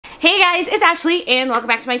Hey guys, it's Ashley and welcome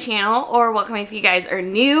back to my channel, or welcome if you guys are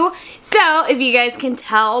new. So if you guys can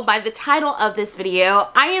tell by the title of this video,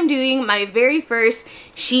 I am doing my very first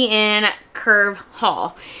SHEIN Curve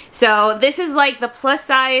haul. So this is like the plus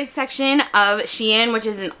size section of SHEIN, which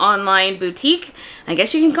is an online boutique. I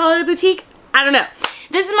guess you can call it a boutique. I don't know.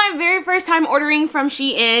 This is my very first time ordering from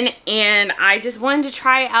SHEIN and I just wanted to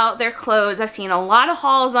try out their clothes. I've seen a lot of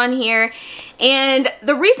hauls on here and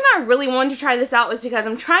the reason I really wanted to try this out was because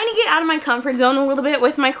I'm trying to get out of my comfort zone a little bit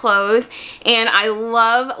with my clothes, and I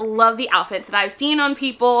love the outfits that I've seen on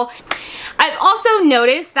people. I've also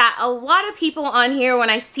noticed that a lot of people on here,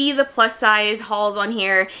 when I see the plus size hauls on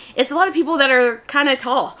here, it's a lot of people that are kind of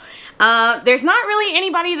tall. There's not really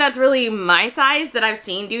anybody that's really my size that I've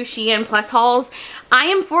seen do SHEIN Plus hauls. I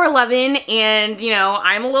am 4'11", and you know,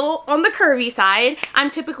 I'm a little on the curvy side.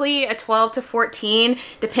 I'm typically a 12 to 14,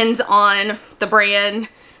 depends on the brand,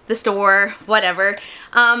 the store, whatever.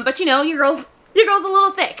 But you know, your girl's a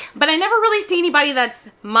little thick, but I never really see anybody that's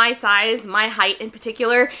my size, my height in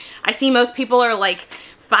particular. I see most people are like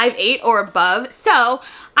 5'8" or above, so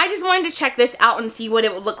I just wanted to check this out and see what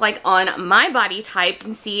it would look like on my body type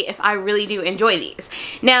and see if I really do enjoy these.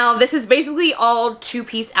 Now, this is basically all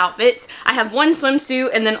two-piece outfits. I have one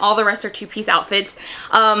swimsuit and then all the rest are two-piece outfits.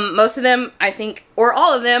 Most of them, I think, or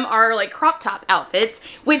all of them are like crop top outfits,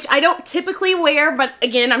 which I don't typically wear, but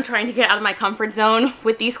again, I'm trying to get out of my comfort zone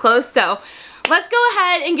with these clothes. So let's go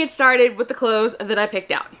ahead and get started with the clothes that I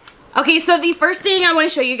picked out. Okay, so the first thing I want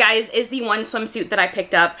to show you guys is the one swimsuit that I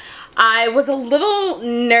picked up. I was a little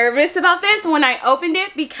nervous about this when I opened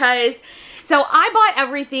it because, so I bought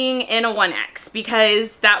everything in a 1X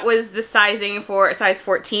because that was the sizing for a size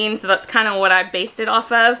 14, so that's kind of what I based it off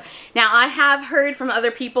of. Now, I have heard from other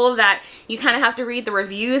people that you kind of have to read the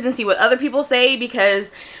reviews and see what other people say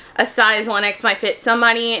because a size 1X might fit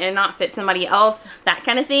somebody and not fit somebody else, that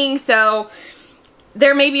kind of thing. So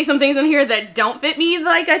there may be some things in here that don't fit me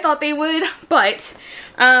like I thought they would, but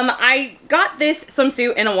I got this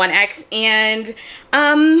swimsuit in a 1X and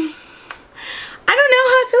I don't know how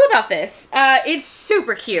I feel about this. It's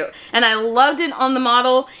super cute and I loved it on the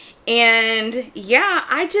model, and yeah,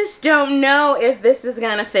 I just don't know if this is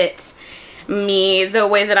gonna fit me the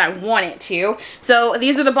way that I want it to. So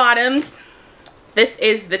these are the bottoms, this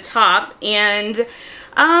is the top, and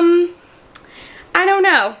I don't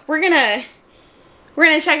know. We're gonna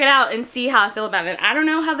check it out and see how I feel about it. I don't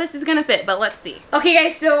know how this is gonna fit, but let's see. Okay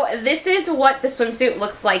guys, so this is what the swimsuit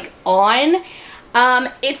looks like on.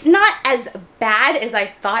 It's not as bad as I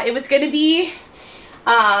thought it was gonna be.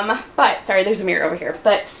 But, sorry, there's a mirror over here.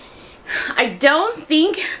 But I don't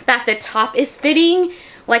think that the top is fitting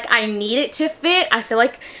like I need it to fit. I feel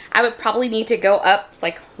like I would probably need to go up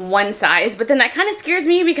like one size, but then that kind of scares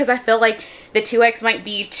me because I feel like the 2X might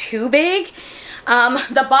be too big.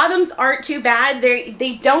 The bottoms aren't too bad.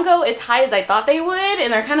 They don't go as high as I thought they would,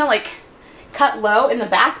 and they're kind of like cut low in the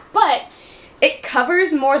back, but it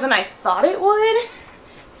covers more than I thought it would,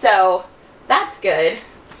 so that's good.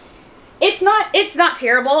 It's not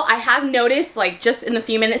terrible. I have noticed, like, just in the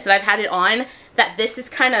few minutes that I've had it on, that this is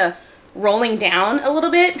kind of rolling down a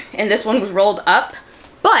little bit, and this one was rolled up,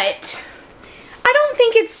 but I don't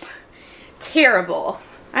think it's terrible.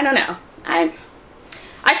 I don't know. I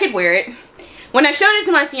could wear it. When I showed it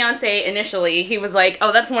to my fiance initially, he was like,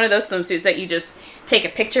 oh, that's one of those swimsuits that you just take a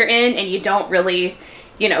picture in and you don't really,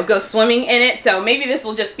 you know, go swimming in it. So maybe this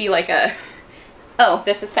will just be like a, oh,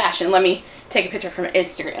 this is fashion, let me take a picture from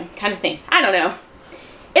Instagram kind of thing. I don't know.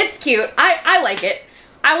 It's cute. I like it.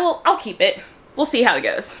 I'll keep it. We'll see how it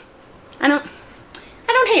goes. I don't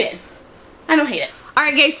hate it. I don't hate it.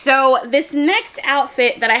 Alright guys, so this next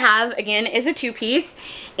outfit that I have, again, is a two-piece,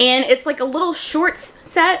 and it's like a little shorts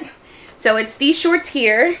set. So it's these shorts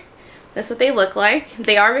here. That's what they look like.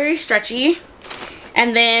 They are very stretchy.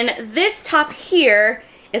 And then this top here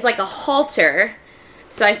is like a halter.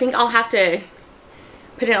 So I think I'll have to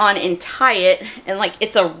put it on and tie it, and like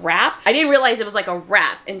it's a wrap. I didn't realize it was like a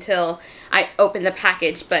wrap until I opened the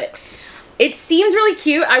package, but it seems really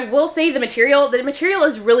cute. I will say the material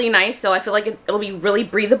is really nice, so I feel like it'll be really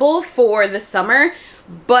breathable for the summer,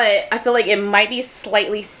 but I feel like it might be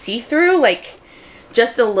slightly see-through, like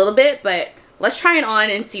just a little bit, but let's try it on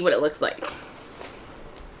and see what it looks like.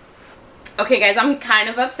 Okay guys, I'm kind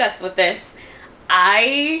of obsessed with this.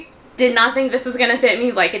 I did not think this was gonna fit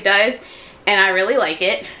me like it does, and I really like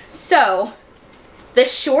it. So the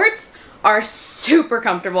shorts are super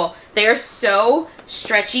comfortable. They are so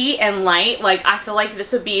stretchy and light. Like, I feel like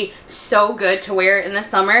this would be so good to wear in the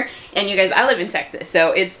summer. And you guys, I live in Texas,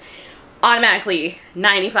 so it's automatically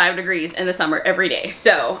 95 degrees in the summer every day.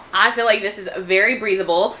 So I feel like this is very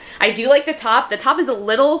breathable. I do like the top. The top is a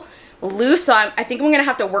little loose, so I think I'm gonna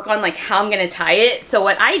have to work on like how I'm gonna tie it. So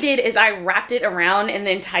what I did is I wrapped it around and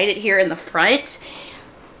then tied it here in the front.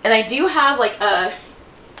 And I do have like a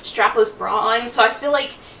strapless bra on, so I feel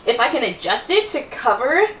like if I can adjust it to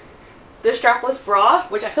cover the strapless bra,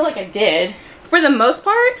 which I feel like I did, for the most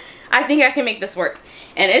part, I think I can make this work.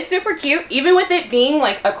 And it's super cute. Even with it being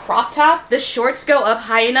like a crop top, the shorts go up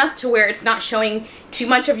high enough to where it's not showing too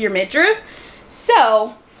much of your midriff.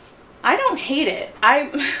 So I don't hate it.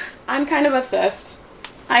 I'm kind of obsessed.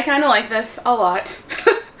 I kind of like this a lot.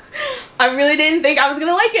 I really didn't think I was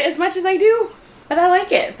gonna like it as much as I do, but I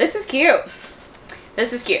like it. This is cute.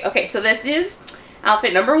 This is cute. Okay, so this is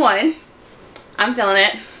outfit number 1. I'm feeling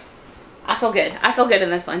it. I feel good. I feel good in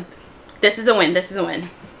this one. This is a win. This is a win.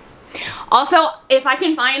 Also, if I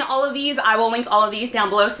can find all of these, I will link all of these down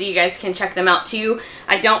below so you guys can check them out too.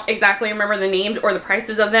 I don't exactly remember the names or the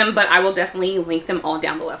prices of them, but I will definitely link them all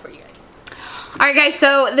down below for you guys. Alright guys,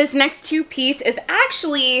 so this next 2-piece is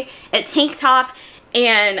actually a tank top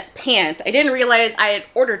and pants. I didn't realize I had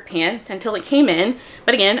ordered pants until it came in,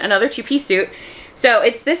 but again, another 2-piece suit. So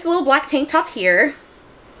it's this little black tank top here.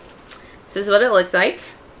 This is what it looks like.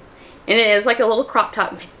 And it is like a little crop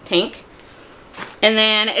top tank. And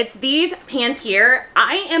then it's these pants here.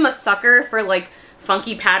 I am a sucker for like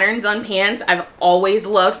funky patterns on pants. I've always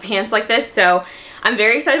loved pants like this, so I'm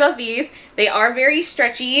very excited about these. They are very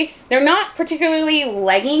stretchy. They're not particularly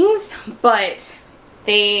leggings, but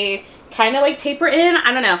they kind of like taper in.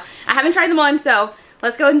 I don't know. I haven't tried them on, so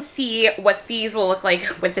let's go and see what these will look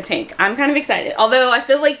like with the tank. I'm kind of excited. Although I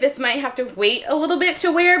feel like this might have to wait a little bit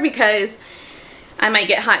to wear because I might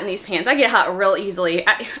get hot in these pants. I get hot real easily.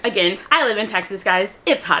 Again, I live in Texas, guys.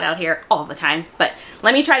 It's hot out here all the time. But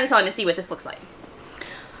let me try this on to see what this looks like.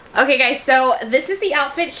 Okay, guys, so this is the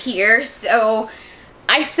outfit here. So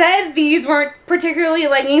I said these weren't particularly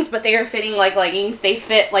leggings, but they are fitting like leggings. They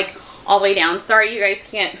fit like all the way down. Sorry you guys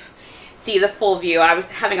can't see the full view. I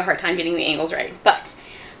was having a hard time getting the angles right. But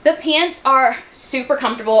the pants are super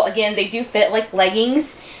comfortable. Again, they do fit like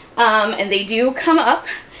leggings, and they do come up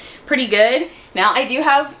pretty good. Now I do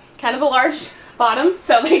have kind of a large bottom,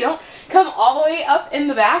 so they don't come all the way up in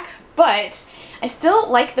the back, but I still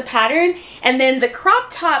like the pattern. And then the crop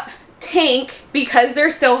top tank, because they're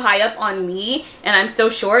so high up on me and I'm so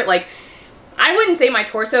short, like I wouldn't say my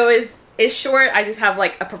torso is short, I just have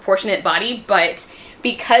like a proportionate body, but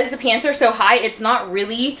because the pants are so high, it's not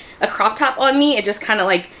really a crop top on me. It just kind of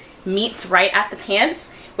like meets right at the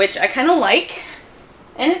pants, which I kind of like.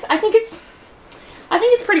 And I think it's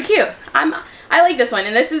pretty cute. I like this one,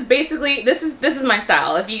 and this is basically, this is my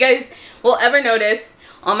style. If you guys will ever notice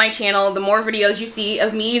on my channel, the more videos you see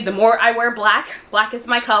of me, the more I wear black. Black is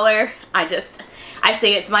my color. I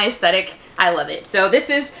say it's my aesthetic. I love it. So this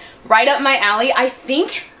is right up my alley. I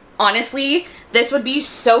think, honestly, this would be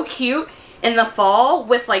so cute in the fall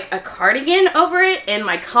with like a cardigan over it and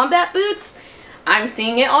my combat boots. I'm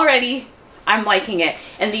seeing it already. I'm liking it.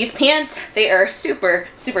 And these pants, they are super,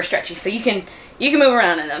 super stretchy, so you can move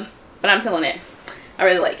around in them. But I'm feeling it. I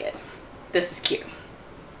really like it. This is cute.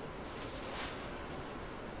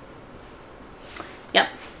 Yep.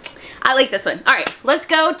 I like this one. Alright, let's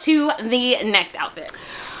go to the next outfit.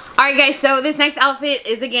 Alright guys, so this next outfit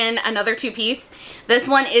is again another 2-piece. This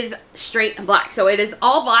one is straight black. So it is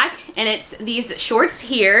all black, and it's these shorts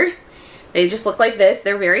here. They just look like this.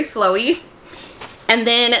 They're very flowy. And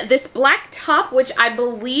then this black top, which I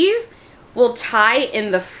believe will tie in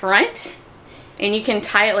the front. And you can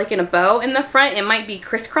tie it like in a bow in the front. It might be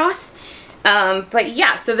crisscross. But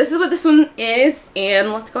yeah, so this is what this one is.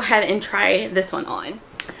 And let's go ahead and try this one on.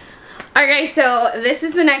 Alright guys, so this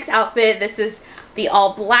is the next outfit. This is the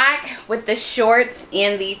all black with the shorts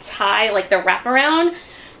and the tie, like the wraparound.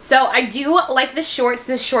 So I do like the shorts.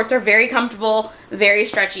 The shorts are very comfortable, very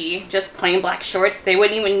stretchy, just plain black shorts. They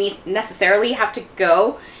wouldn't even necessarily have to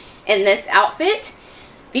go in this outfit.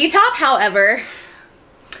 The top, however,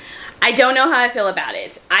 I don't know how I feel about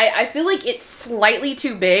it. I feel like it's slightly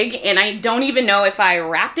too big, and I don't even know if I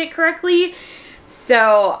wrapped it correctly.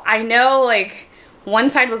 So I know like one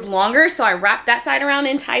side was longer, so I wrapped that side around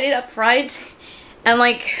and tied it up front. And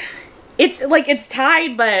like it's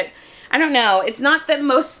tied, but I don't know. It's not the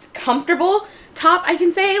most comfortable top, I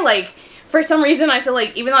can say. Like for some reason I feel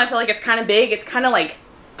like, even though I feel like it's kind of big, it's kind of like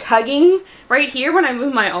tugging right here when I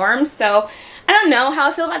move my arms. So I don't know how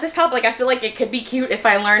I feel about this top. Like I feel like it could be cute if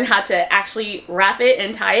I learn how to actually wrap it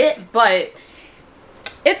and tie it, but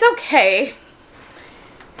it's okay.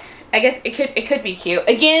 I guess it could be cute.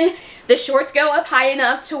 Again, the shorts go up high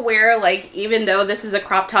enough to where, like, even though this is a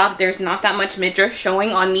crop top, there's not that much midriff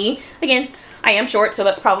showing on me. Again, I am short, so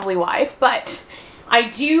that's probably why, but I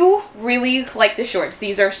do really like the shorts.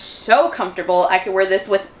 These are so comfortable. I could wear this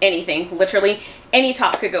with anything. Literally any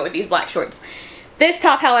top could go with these black shorts. This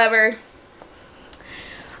top, however,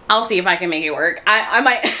 I'll see if I can make it work. I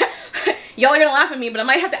might, y'all are gonna laugh at me, but I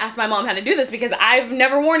might have to ask my mom how to do this because I've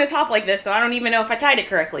never worn a top like this, so I don't even know if I tied it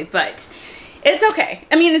correctly, but it's okay.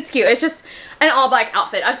 I mean, it's cute. It's just an all black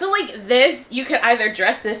outfit. I feel like this, you could either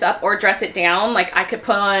dress this up or dress it down. Like I could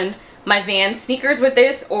put on my Vans sneakers with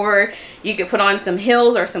this, or you could put on some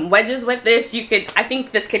heels or some wedges with this. You could, I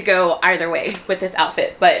think this could go either way with this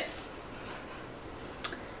outfit, but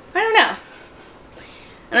I don't know.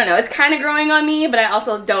 I don't know. It's kind of growing on me, but I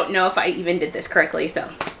also don't know if I even did this correctly, so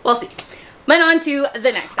we'll see. But on to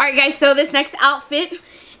the next. All right, guys, so this next outfit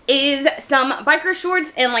is some biker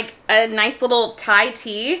shorts and like a nice little tie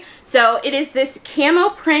tee. So it is this camo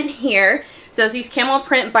print here. So it's these camo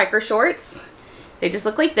print biker shorts. They just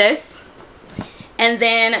look like this. And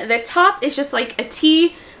then the top is just like a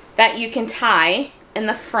tee that you can tie in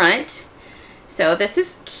the front. So this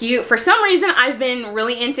is cute. For some reason, I've been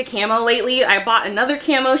really into camo lately. I bought another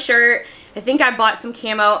camo shirt. I think I bought some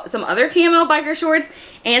other camo biker shorts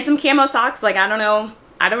and some camo socks. Like, I don't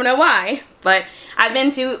know why, but I've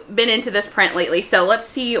been into this print lately. So let's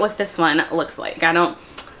see what this one looks like. I don't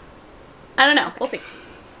know. We'll see.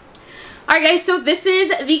 All right, guys. So this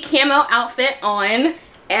is the camo outfit on,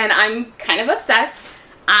 and I'm kind of obsessed.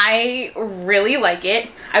 I really like it.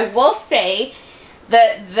 I will say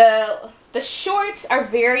that the shorts are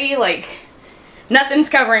very like, nothing's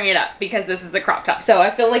covering it up because this is a crop top. So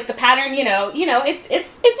I feel like the pattern,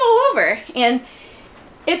 it's all over, and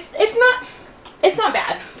it's not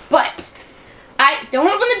bad. But I don't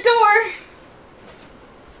open the door.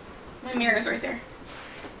 My mirror's right there.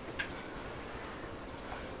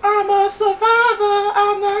 I'm a survivor.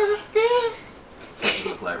 I'm not good. That's what you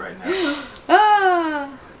look like right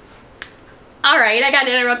now. All right, I got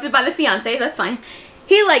interrupted by the fiance. That's fine.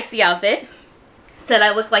 He likes the outfit. Said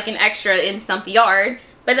I look like an extra in Stump the Yard,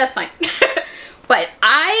 but that's fine. But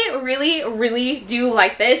I really, really do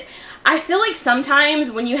like this. I feel like sometimes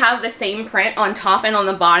when you have the same print on top and on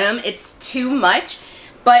the bottom, it's too much.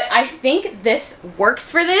 But I think this works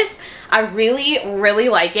for this. I really, really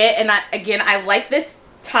like it. And again, I like this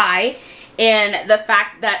tie and the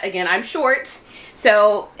fact that, again, I'm short.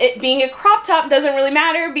 So it being a crop top doesn't really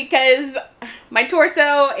matter because my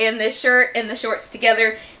torso and this shirt and the shorts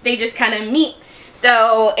together, they just kind of meet.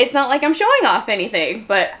 So it's not like I'm showing off anything,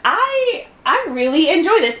 but I really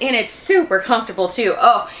enjoy this, and it's super comfortable too.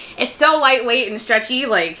 Oh, it's so lightweight and stretchy.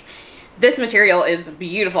 Like, this material is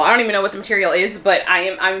beautiful. I don't even know what the material is, but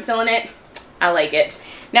I'm feeling it. I like it.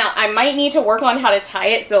 Now, I might need to work on how to tie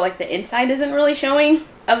it so like the inside isn't really showing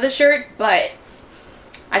of the shirt, but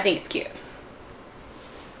I think it's cute.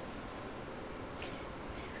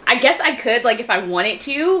 I guess I could, like, if I wanted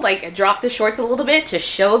to, like, drop the shorts a little bit to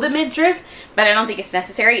show the midriff, but I don't think it's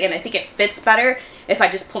necessary, and I think it fits better if I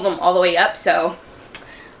just pull them all the way up, so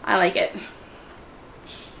I like it.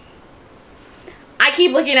 I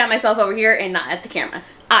keep looking at myself over here and not at the camera.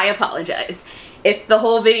 I apologize. If the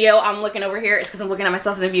whole video I'm looking over here, it's because I'm looking at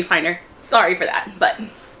myself in the viewfinder. Sorry for that, but...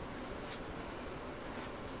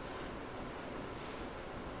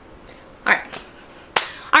 Alright.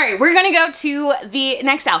 Alright, we're gonna go to the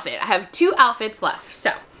next outfit. I have 2 outfits left,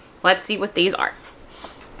 so let's see what these are.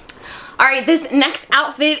 Alright, this next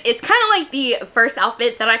outfit is kind of like the first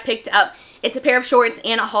outfit that I picked up. It's a pair of shorts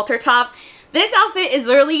and a halter top. This outfit is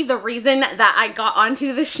literally the reason that I got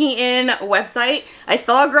onto the SHEIN website. I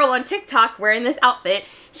saw a girl on TikTok wearing this outfit.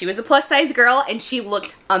 She was a plus size girl and she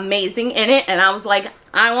looked amazing in it, and I was like,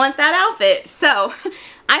 I want that outfit. So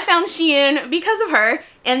I found SHEIN because of her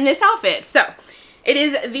and this outfit. So it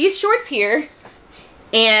is these shorts here,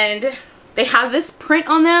 and they have this print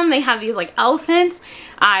on them. They have these like elephants.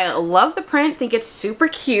 I love the print. Think it's super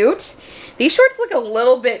cute. These shorts look a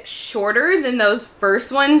little bit shorter than those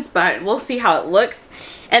first ones, but we'll see how it looks.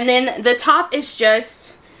 And then the top is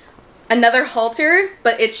just another halter,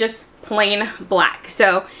 but it's just plain black.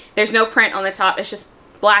 So there's no print on the top. It's just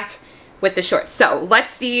black with the shorts. So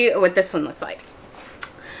let's see what this one looks like.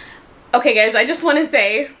 Okay, guys, I just want to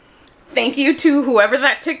say thank you to whoever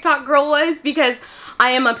that TikTok girl was, because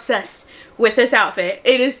I am obsessed with this outfit.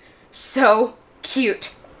 It is so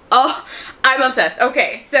cute. Oh, I'm obsessed.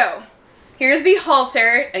 Okay, so here's the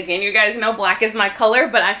halter. Again, you guys know black is my color,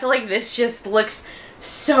 but I feel like this just looks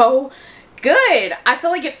so good. I feel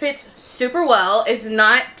like it fits super well. It's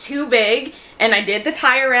not too big, and I did the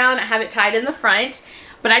tie around. I have it tied in the front,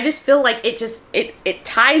 but I just feel like it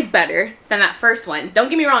ties better than that first one. Don't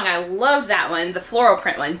get me wrong, I loved that one, the floral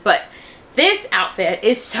print one, but This outfit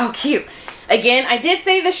is so cute. Again, I did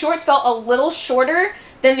say the shorts felt a little shorter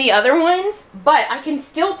than the other ones, but I can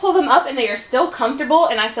still pull them up and they are still comfortable,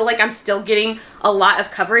 and I feel like I'm still getting a lot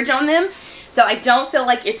of coverage on them. So I don't feel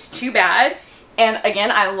like it's too bad. And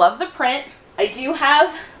again, I love the print. I do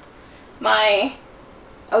have my,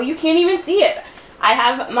 oh, you can't even see it. I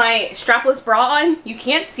have my strapless bra on. You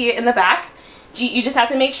can't see it in the back. You just have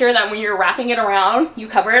to make sure that when you're wrapping it around, you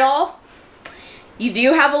cover it all. You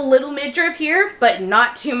do have a little midriff here, but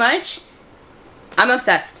not too much. I'm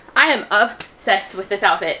obsessed. I am obsessed with this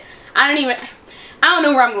outfit. I don't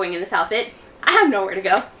know where I'm going in this outfit. I have nowhere to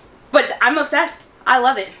go, but I'm obsessed. I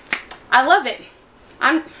love it. I love it.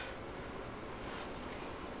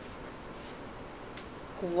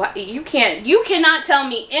 What? You cannot tell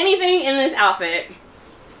me anything in this outfit.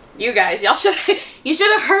 You guys, you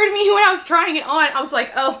should have heard me when I was trying it on. I was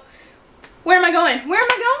like, oh, where am I going? Where am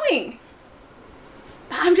I going?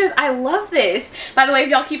 I love this. By the way, if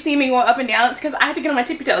y'all keep seeing me going up and down, it's because I have to get on my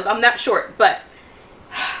tippy toes. I'm that short, but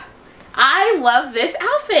I love this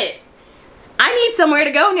outfit. I need somewhere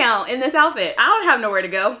to go now in this outfit. I don't have nowhere to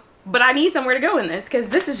go, but I need somewhere to go in this because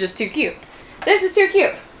this is just too cute. This is too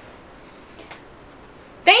cute.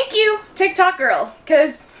 Thank you, TikTok girl,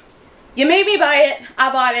 because you made me buy it.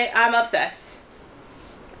 I bought it. I'm obsessed.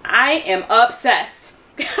 I am obsessed.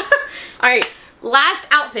 Alright, last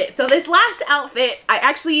outfit. So this last outfit, I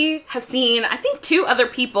actually have seen, I think 2 other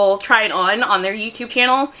people try it on their YouTube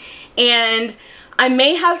channel. And I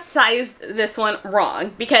may have sized this one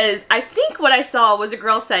wrong because I think what I saw was a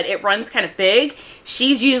girl said it runs kind of big.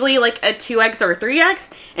 She's usually like a 2X or a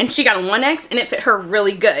 3X, and she got a 1X and it fit her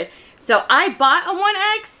really good. So I bought a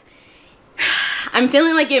 1X. I'm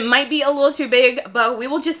feeling like it might be a little too big, but we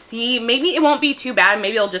will just see. Maybe it won't be too bad.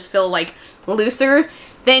 Maybe it'll just feel like looser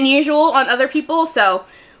than usual on other people. So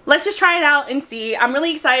let's just try it out and see. I'm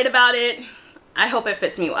really excited about it. I hope it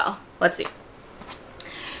fits me well. Let's see.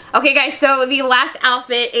 Okay guys, so the last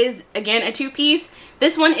outfit is again a 2-piece.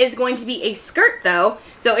 This one is going to be a skirt though.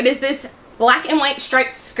 So it is this black and white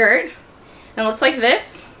striped skirt. And it looks like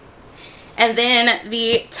this. And then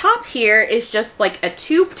the top here is just like a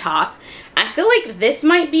tube top. I feel like this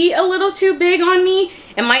might be a little too big on me.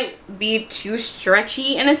 It might be too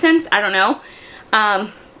stretchy in a sense. I don't know.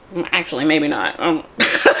 Actually, maybe not. I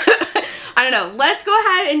don't know. Let's go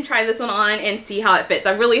ahead and try this one on and see how it fits.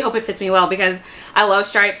 I really hope it fits me well because I love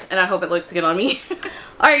stripes and I hope it looks good on me.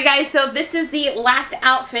 Alright guys, so this is the last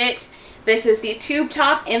outfit. This is the tube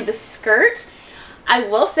top and the skirt. I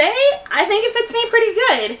will say, I think it fits me pretty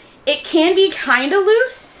good. It can be kind of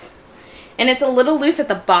loose, and it's a little loose at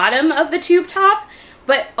the bottom of the tube top,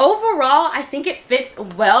 but overall I think it fits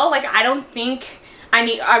well. Like I don't think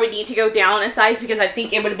I would need to go down a size because I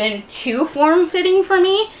think it would have been too form-fitting for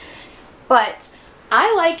me, but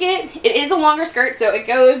I like it. It is a longer skirt, so it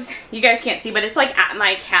goes, you guys can't see, but it's like at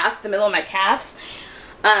my calves, the middle of my calves,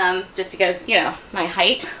 just because, you know, my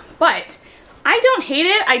height, but I don't hate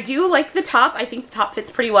it. I do like the top. I think the top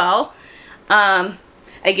fits pretty well.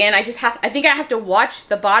 Again, I think I have to watch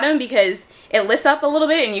the bottom because it lifts up a little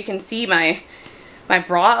bit and you can see my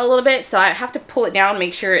bra a little bit. So I have to pull it down,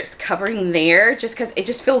 make sure it's covering there just because it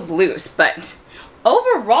just feels loose. But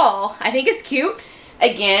overall, I think it's cute.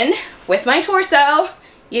 Again, with my torso,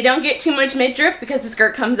 you don't get too much midriff because the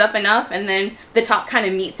skirt comes up enough and then the top kind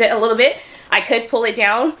of meets it a little bit. I could pull it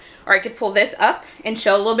down or I could pull this up and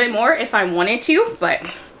show a little bit more if I wanted to, but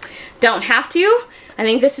don't have to. I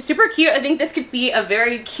think this is super cute. I think this could be a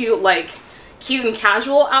very cute, like, cute and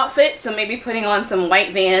casual outfit. So maybe putting on some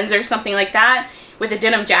white Vans or something like that with a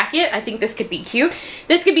denim jacket. I think this could be cute.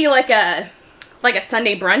 This could be like a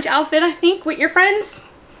Sunday brunch outfit, I think, with your friends.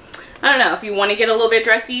 I don't know, if you want to get a little bit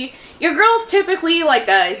dressy. Your girl's typically like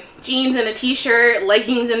a jeans and a t-shirt,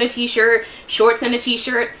 leggings and a t-shirt, shorts and a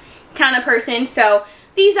t-shirt kind of person. So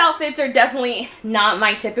these outfits are definitely not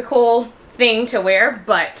my typical thing to wear,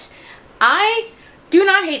 but I do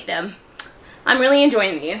not hate them. I'm really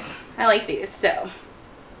enjoying these. I like these, so.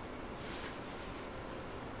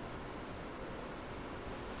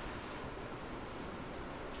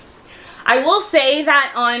 I will say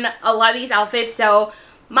that on a lot of these outfits, so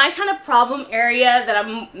my kind of problem area that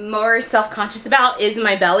I'm more self-conscious about is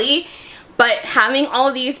my belly, but having all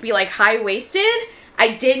of these be like high-waisted,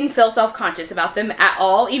 I didn't feel self-conscious about them at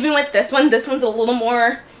all. Even with this one's a little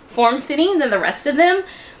more form-fitting than the rest of them,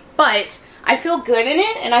 but I feel good in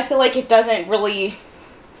it, and I feel like it doesn't really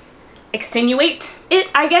extenuate it,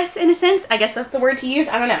 I guess, in a sense. I guess that's the word to use.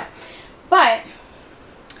 I don't know. But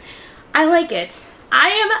I like it.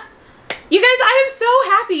 You guys, I am so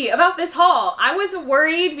happy about this haul. I was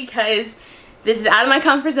worried because this is out of my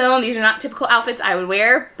comfort zone. These are not typical outfits I would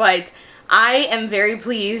wear, but I am very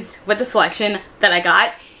pleased with the selection that I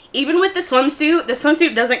got. Even with the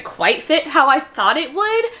swimsuit doesn't quite fit how I thought it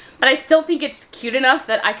would, but I still think it's cute enough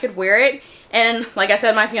that I could wear it. And like I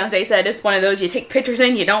said, my fiance said it's one of those you take pictures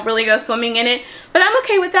in, you don't really go swimming in it. But I'm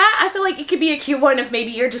okay with that. I feel like it could be a cute one if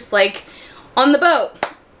maybe you're just like on the boat,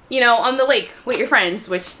 you know, on the lake with your friends,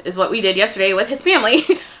 which is what we did yesterday with his family.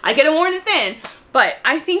 I could have worn it then. But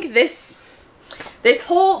I think this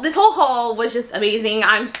whole haul was just amazing.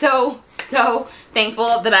 I'm so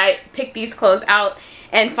thankful that I picked these clothes out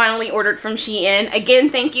and finally ordered from SHEIN. Again,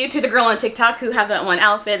 thank you to the girl on TikTok who had that one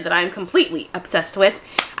outfit that I'm completely obsessed with.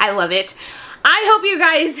 I love it. I hope you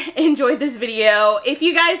guys enjoyed this video. If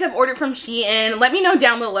you guys have ordered from SHEIN, let me know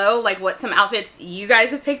down below like what some outfits you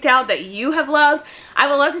guys have picked out that you have loved. I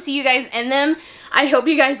would love to see you guys in them. I hope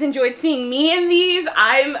you guys enjoyed seeing me in these.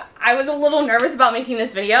 I was a little nervous about making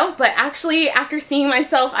this video, but actually after seeing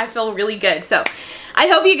myself, I feel really good. So I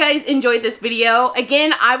hope you guys enjoyed this video.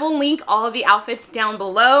 Again, I will link all of the outfits down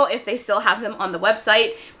below if they still have them on the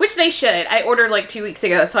website, which they should. I ordered like 2 weeks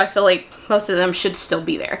ago, so I feel like most of them should still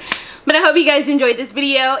be there. But I hope you guys enjoyed this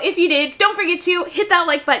video. If you did, don't forget to hit that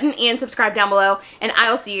like button and subscribe down below, and I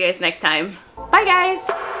will see you guys next time. Bye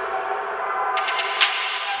guys!